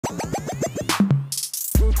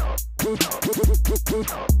Make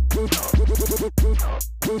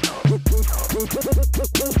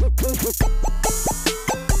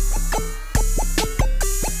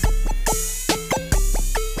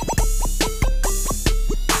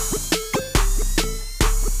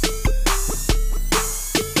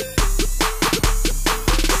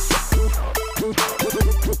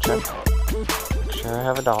sure I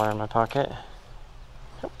have $1 in my pocket.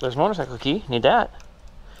 Oh, there's a motorcycle key. Need that.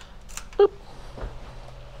 Boop.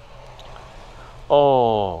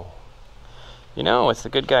 Oh, you know, it's the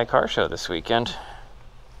Good Guy Car Show this weekend.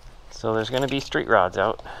 So there's going to be street rods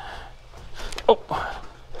out. Oh.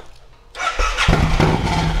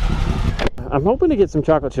 I'm hoping to get some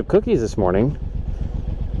chocolate chip cookies this morning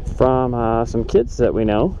from some kids that we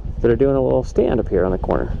know that are doing a little stand up here on the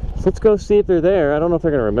corner. So let's go see if they're there. I don't know if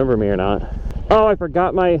they're gonna remember me or not. Oh, I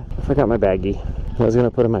forgot my baggie. I was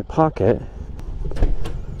gonna put it in my pocket.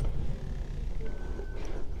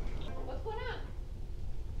 What's going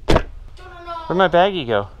on? No. Where'd my baggie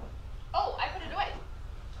go? Oh, I put it away.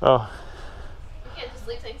 Oh. You can't just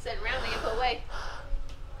leave things sitting around. They get put away.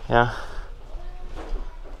 Yeah.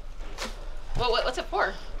 What's it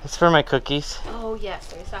for? It's for my cookies. Oh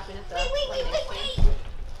yes, are you stopping at the? Wait.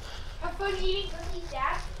 Have fun eating cookies,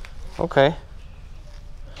 Dad. Okay.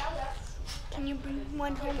 Can you bring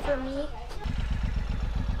one home for me?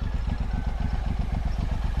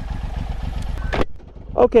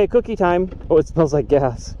 Okay, cookie time. Oh, it smells like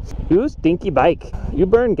gas. You stinky bike. You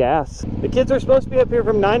burn gas. The kids are supposed to be up here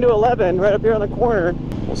from 9 to 11, right up here on the corner.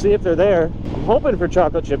 We'll see if they're there. I'm hoping for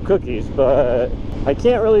chocolate chip cookies, but I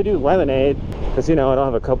can't really do lemonade because, you know, I don't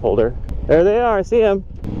have a cup holder. There they are. I see them.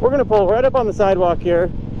 We're going to pull right up on the sidewalk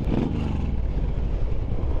here.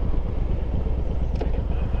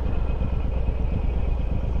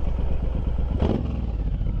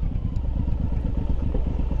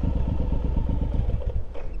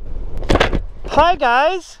 Hi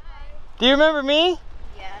guys. Hi. Do you remember me?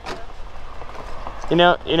 Yeah. You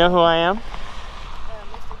know who I am? Mr.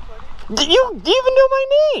 Porter. Do you even know my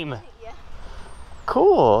name? Yeah.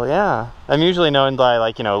 Cool, yeah. I'm usually known by,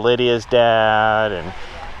 like, you know, Lydia's dad and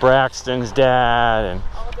Braxton's dad and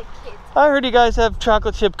All the kids. I heard you guys have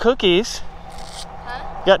chocolate chip cookies.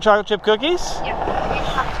 Huh? Got chocolate chip cookies? Yeah.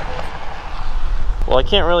 Well, I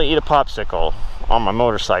can't really eat a popsicle on my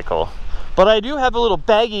motorcycle, but I do have a little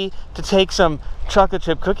baggie to take some chocolate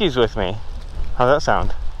chip cookies with me. How's that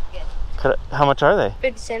sound? Good. How much are they?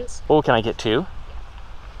 50 cents. Oh, can I get 2?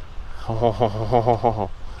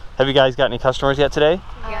 Have you guys got any customers yet today?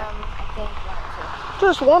 I think 1 or 2.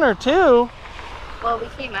 Just 1 or 2? Well, we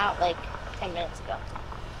came out like 10 minutes ago.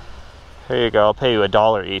 Here you go. I'll pay you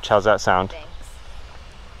 $1 each. How's that sound? Thanks.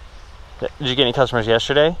 Did you get any customers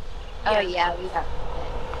yesterday? Oh yeah, we have.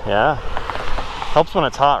 Yeah. Helps when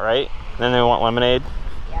it's hot, right? Then they want lemonade.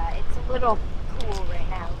 Yeah, it's a little cool right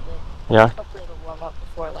now, but Yeah. hopefully it'll warm up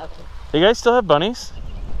before 11. You guys still have bunnies?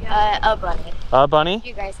 A bunny. A bunny?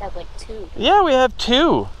 You guys have like 2. Yeah, we have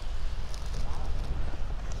 2.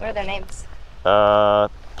 What are their names?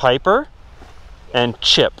 Piper and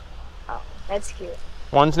Chip. Oh, that's cute.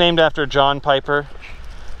 One's named after John Piper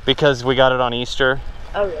because we got it on Easter.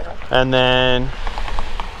 Oh really? And then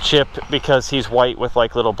Chip because he's white with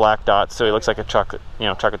like little black dots, so he looks like a chocolate, you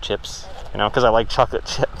know, chocolate chips. You know, because I like chocolate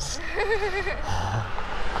chips.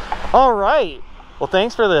 All right. Well,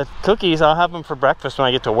 thanks for the cookies. I'll have them for breakfast when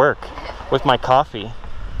I get to work with my coffee.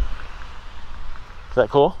 Is that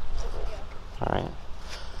cool? All right.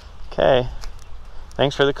 Okay.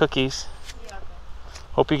 Thanks for the cookies.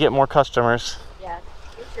 Hope you get more customers. Yeah,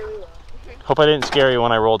 you sure we will. Hope I didn't scare you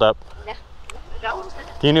when I rolled up. No.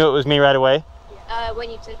 You knew it was me right away? When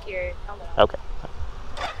you took your helmet. Okay.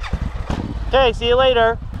 Okay, see you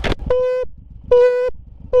later.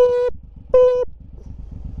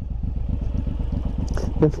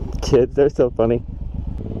 Kids, they're so funny.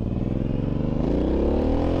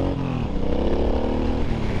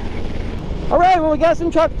 All right, well, we got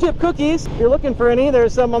some chocolate chip cookies. If you're looking for any,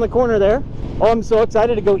 there's some on the corner there. Oh, I'm so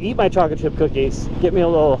excited to go eat my chocolate chip cookies. Get me a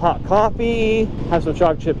little hot coffee, have some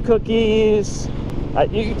chocolate chip cookies.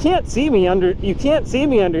 You can't see me under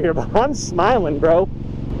here, but I'm smiling, bro.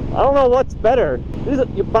 I don't know what's better.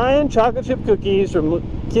 You're buying chocolate chip cookies from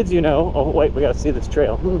kids you know. Oh wait, we gotta see this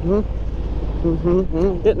trail.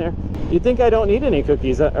 Getting there. You'd think I don't need any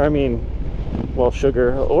cookies. I mean, well,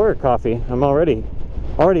 sugar or coffee. I'm already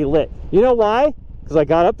lit. You know why? Because I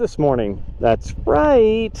got up this morning. That's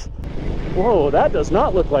right. Whoa, that does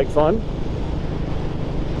not look like fun.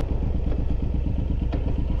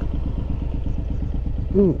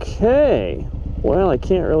 Okay, well, I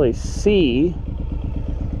can't really see,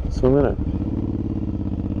 so I'm gonna,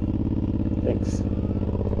 thanks.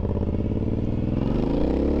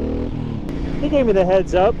 gave me the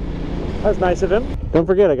heads up. That's nice of him. Don't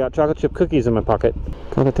forget, I got chocolate chip cookies in my pocket.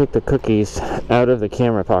 Gotta take the cookies out of the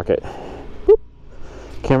camera pocket. Boop.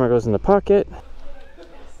 Camera goes in the pocket.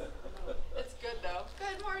 It's good though.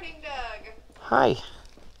 Good morning, Doug. Hi.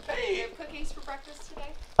 Hey. You have cookies for breakfast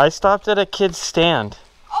today? I stopped at a kid's stand.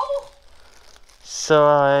 Oh. So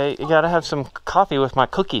I gotta have some coffee with my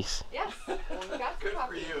cookies. Yes. Well, we got Good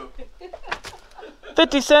coffee. for you.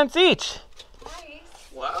 50 cents each. Nice.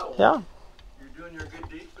 Wow. Yeah. You're doing your good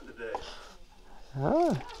deed for the day.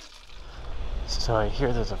 Ah. So I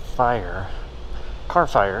hear there's a fire, car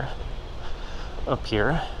fire, up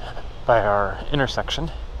here by our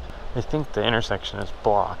intersection. I think the intersection is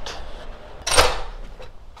blocked. I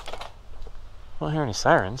don't hear any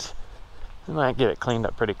sirens. We might get it cleaned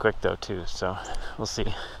up pretty quick though too, so we'll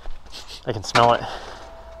see. I can smell it.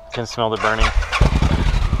 I can smell the burning.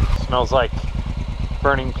 It smells like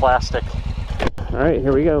burning plastic. Alright,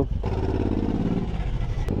 here we go.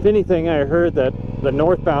 If anything, I heard that the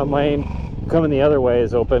northbound lane coming the other way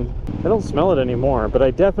is open. I don't smell it anymore, but I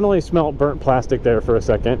definitely smelled burnt plastic there for a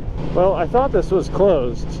second. Well, I thought this was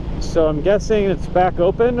closed, so I'm guessing it's back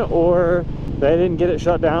open, or they didn't get it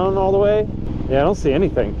shut down all the way. Yeah, I don't see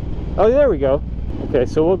anything. Oh, there we go. Okay,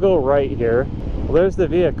 so we'll go right here. Well, there's the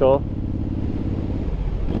vehicle.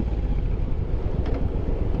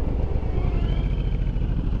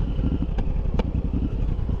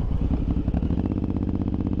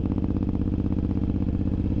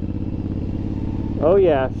 Oh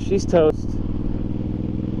yeah, she's toast.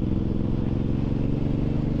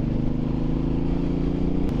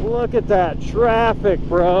 Look at that traffic,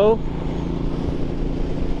 bro.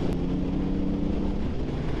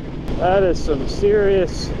 That is some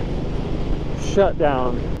serious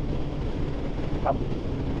shutdown. Oh.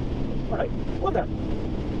 All right, what the?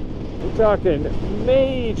 We're talking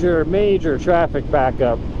major traffic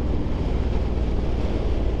backup.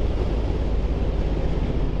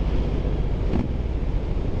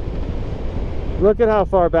 Look at how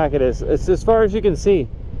far back it is. It's as far as you can see.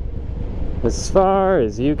 As far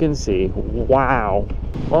as you can see. Wow.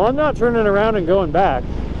 Well, I'm not turning around and going back.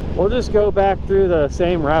 We'll just go back through the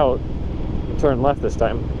same route and turn left this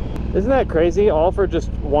time. Isn't that crazy? All for just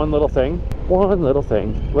one little thing? One little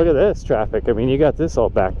thing. Look at this traffic. I mean, you got this all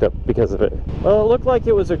backed up because of it. Well, it looked like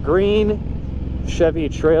it was a green Chevy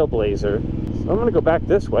Trailblazer. So I'm gonna go back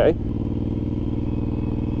this way.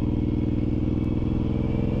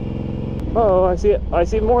 Oh, I see it. I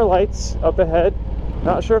see more lights up ahead.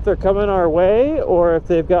 Not sure if they're coming our way or if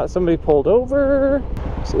they've got somebody pulled over.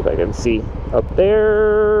 Let's see if I can see up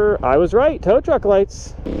there. I was right. Tow truck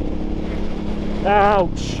lights.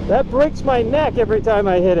 Ouch. That breaks my neck every time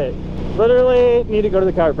I hit it. Literally need to go to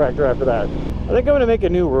the chiropractor after that. I think I'm going to make a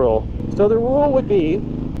new rule. So the rule would be,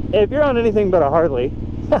 if you're on anything but a Harley,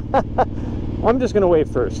 I'm just going to wave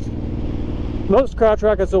first. Most crotch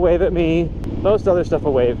rockets will wave at me. Most other stuff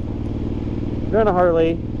will wave. If you're on a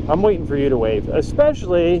Harley, I'm waiting for you to wave,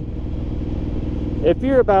 especially if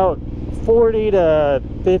you're about 40 to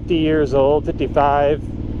 50 years old, 55,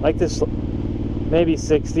 like this, maybe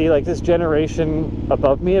 60, like this generation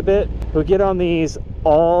above me a bit, who get on these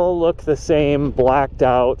all look the same, blacked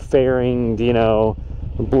out, fairinged, you know,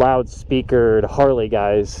 loudspeakered Harley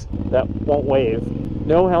guys that won't wave.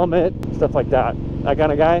 No helmet, stuff like that. That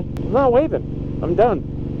kind of guy, I'm not waving. I'm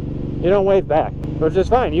done. You don't wave back. Which is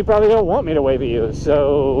fine. You probably don't want me to wave at you,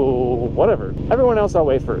 so whatever. Everyone else I'll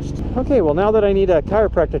wave first. Okay, well now that I need a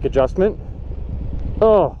chiropractic adjustment.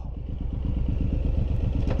 Oh.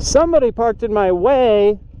 Somebody parked in my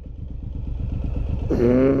way.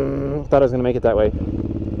 Thought I was gonna make it that way.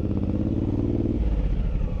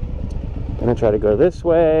 Gonna try to go this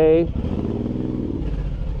way.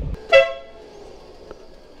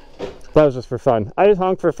 That was just for fun. I just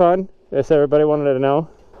honked for fun, if everybody wanted to know.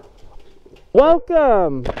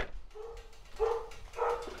 Welcome!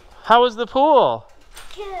 How was the pool?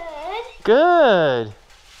 Good. Good.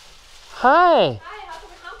 Hi. Hi, how come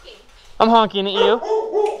you're honking? I'm honking at you.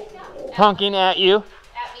 Yeah. Honking at you. At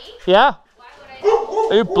me? Yeah. Why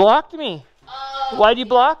would I? You blocked me. Oh. Why'd you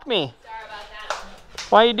block me? Sorry about that.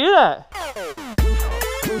 Why'd you do that?